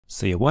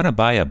So you want to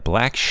buy a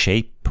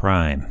Blackshape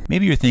Prime.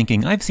 Maybe you're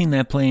thinking, I've seen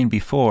that plane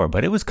before,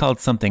 but it was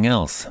called something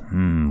else.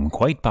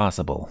 Quite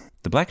possible.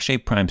 The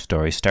Blackshape Prime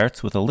story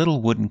starts with a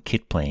little wooden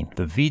kit plane,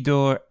 the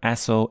Vidor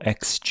Asso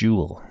X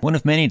Jewel, one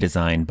of many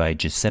designed by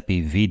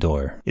Giuseppe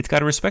Vidor. It's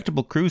got a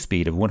respectable cruise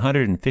speed of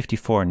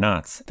 154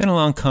 knots. Then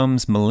along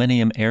comes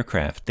Millennium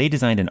Aircraft. They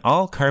designed an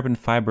all-carbon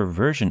fiber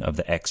version of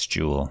the X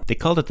Jewel. They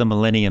called it the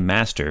Millennium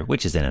Master,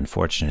 which is an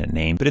unfortunate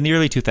name, but in the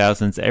early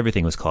 2000s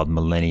everything was called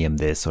Millennium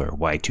this or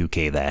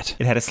Y2K that.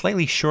 It had a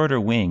slightly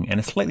shorter wing and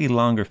a slightly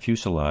longer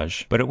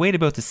fuselage, but it weighed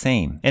about the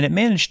same, and it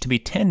managed to be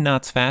 10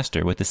 knots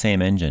faster with the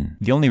same engine.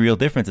 The only real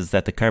difference is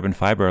that the carbon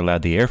fiber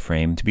allowed the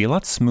airframe to be a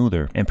lot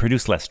smoother and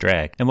produce less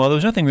drag. And while there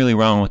was nothing really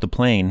wrong with the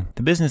plane,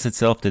 the business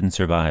itself didn't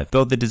survive,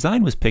 though the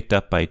design was picked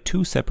up by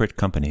two separate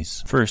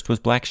companies. First was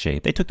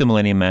Blackshape. They took the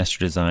Millennium Master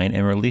design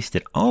and released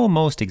it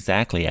almost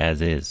exactly as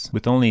is,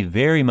 with only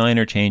very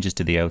minor changes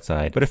to the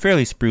outside, but a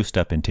fairly spruced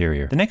up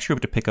interior. The next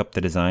group to pick up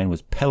the design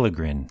was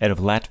Pellegrin, out of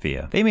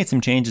Latvia. They made some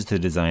changes to the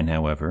design,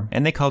 however,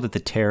 and they called it the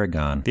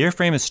Tarragon. The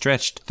airframe is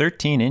stretched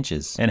 13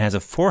 inches and has a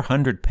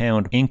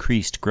 400-pound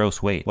increased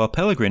gross weight, while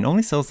Pellegrin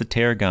only sells the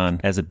Tarragon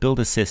as a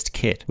build-assist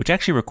kit, which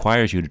actually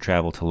requires you to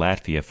travel to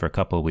Latvia for a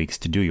couple of weeks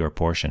to do your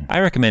portion. I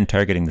recommend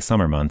targeting the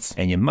summer months,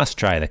 and you must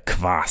try the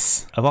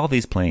Kvass. Of all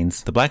these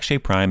planes, the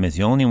Blackshape Prime is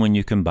the only one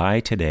you can buy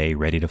today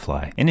ready to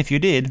fly. And if you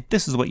did,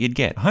 this is what you'd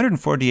get.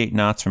 148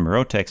 knots from a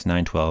Rotex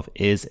 912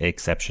 is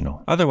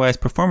exceptional. Otherwise,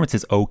 performance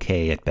is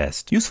okay at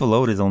best. Useful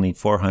load is only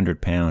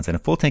 400 pounds, and a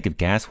full tank of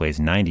gas weighs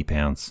 90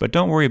 pounds. But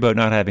don't worry about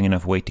not having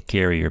enough weight to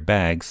carry your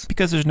bags,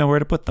 because there's nowhere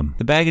to put them.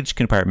 The baggage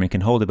compartment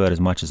can hold about as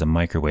much as a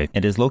microwave,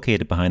 and is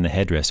located behind the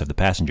headrest of the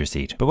passenger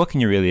seat. But what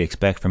can you really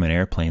expect from an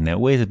airplane that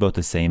weighs about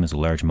the same as a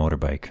large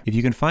motorbike? If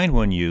you can find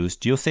one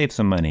used, you'll save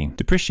some money.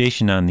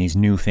 Depreciation on these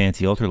new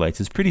fancy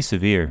ultralights is pretty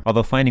severe,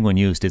 although finding one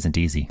used isn't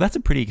easy. That's a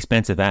pretty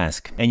expensive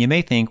ask, and you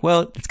may think,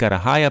 well, it's got a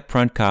high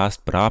upfront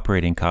cost, but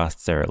operating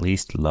costs are at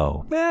least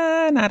low.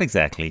 Not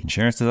exactly.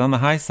 Insurance is on the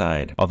high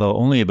side, although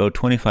only about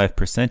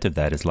 25% of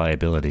that is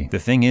liability. The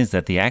thing is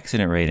that the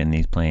accident rate in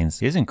these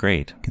planes isn't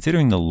great.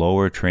 Considering the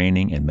lower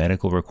training and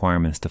medical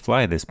requirements to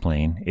fly this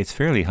plane, it's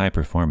fairly high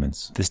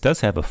performance. This does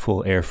have a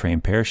full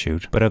airframe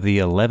parachute, but of the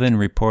 11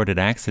 reported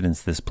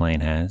accidents this plane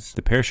has,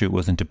 the parachute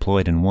wasn't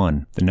deployed in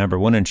one. The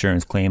 #1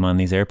 insurance claim on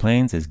these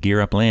airplanes is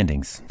gear up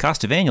landings.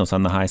 Cost of annual's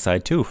on the high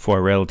side too for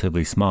a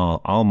relatively small,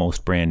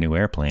 almost brand new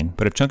airplane,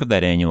 but a chunk of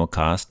that annual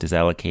cost is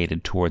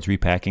allocated towards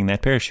repacking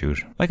that parachute.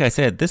 Like I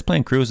said, this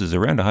plane cruises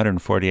around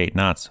 148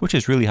 knots, which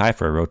is really high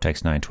for a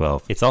Rotex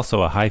 912. It's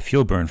also a high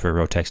fuel burn for a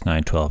Rotex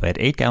 912 at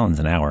 8 gallons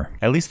an hour.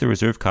 At least the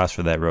reserve cost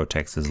for that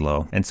Rotex is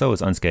low, and so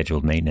is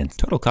unscheduled maintenance.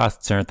 Total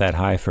costs aren't that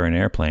high for an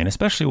airplane,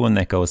 especially one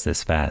that goes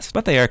this fast,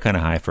 but they are kind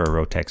of high for a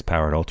Rotex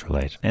powered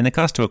ultralight. And the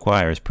cost to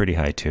acquire is pretty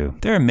high too.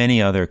 There are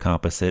many other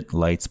composite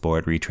light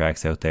sport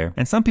retracts out there,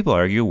 and some people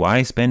argue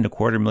why spend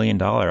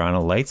 $250,000 on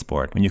a light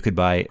sport when you could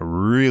buy a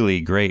really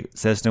great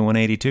Cessna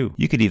 182.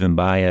 You could even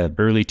buy a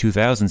early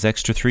 2000s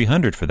Extra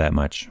 300 for that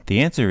much. The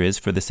answer is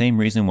for the same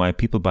reason why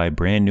people buy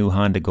brand new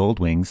Honda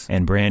Goldwings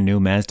and brand new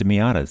Mazda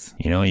Miatas.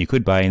 You know, you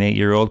could buy an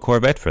 8-year-old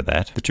Corvette for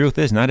that. The truth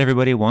is, not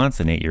everybody wants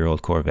an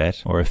 8-year-old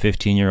Corvette or a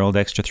 15-year-old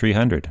Extra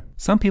 300.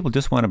 Some people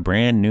just want a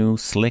brand new,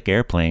 slick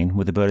airplane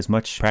with about as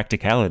much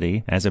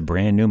practicality as a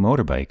brand new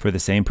motorbike for the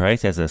same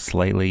price as a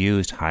slightly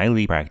used,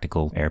 highly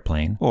practical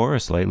airplane or a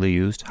slightly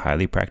used,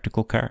 highly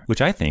practical car,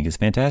 which I think is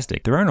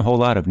fantastic. There aren't a whole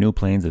lot of new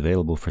planes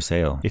available for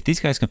sale. If these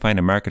guys can find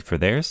a market for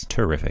theirs,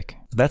 terrific.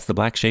 That's the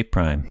Blackshape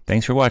Prime.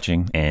 Thanks for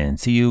watching, and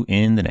see you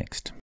in the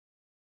next.